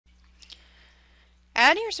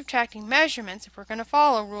Adding or subtracting measurements, if we're going to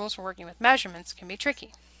follow rules for working with measurements, can be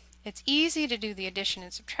tricky. It's easy to do the addition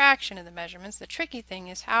and subtraction of the measurements. The tricky thing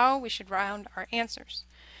is how we should round our answers.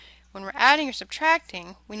 When we're adding or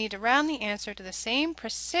subtracting, we need to round the answer to the same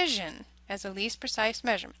precision as the least precise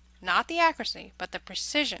measurement. Not the accuracy, but the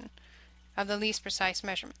precision of the least precise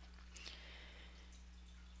measurement.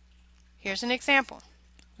 Here's an example.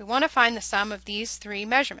 We want to find the sum of these three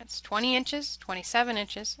measurements, 20 inches, 27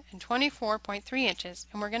 inches, and 24.3 inches,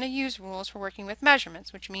 and we're going to use rules for working with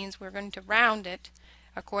measurements, which means we're going to round it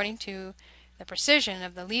according to the precision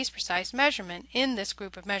of the least precise measurement in this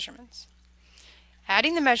group of measurements.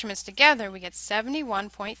 Adding the measurements together, we get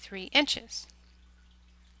 71.3 inches.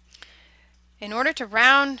 In order to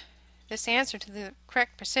round this answer to the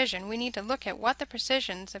correct precision, we need to look at what the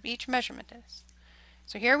precisions of each measurement is.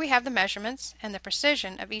 So here we have the measurements and the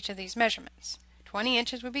precision of each of these measurements. 20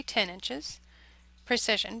 inches would be 10 inches.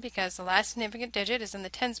 Precision, because the last significant digit is in the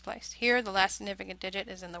tens place. Here the last significant digit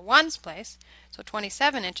is in the ones place, so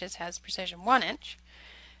 27 inches has precision 1 inch.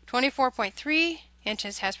 24.3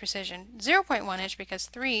 inches has precision 0.1 inch because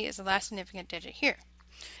 3 is the last significant digit here.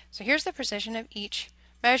 So here's the precision of each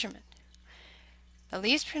measurement. The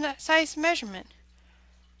least precise measurement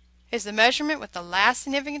is the measurement with the last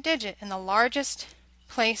significant digit in the largest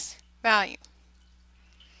place value.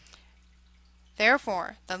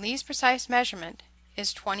 Therefore, the least precise measurement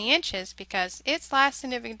is 20 inches because its last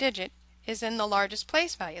significant digit is in the largest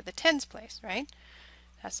place value, the tens place, right?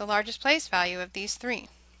 That's the largest place value of these three.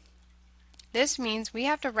 This means we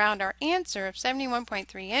have to round our answer of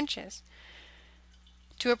 71.3 inches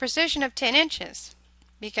to a precision of 10 inches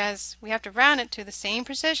because we have to round it to the same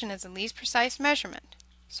precision as the least precise measurement.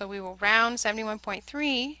 So we will round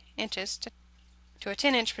 71.3 inches to a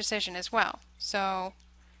 10-inch precision as well. So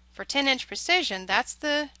for 10-inch precision, that's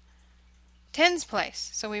the tens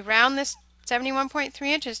place. So we round this 71.3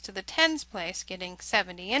 inches to the tens place, getting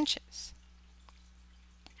 70 inches.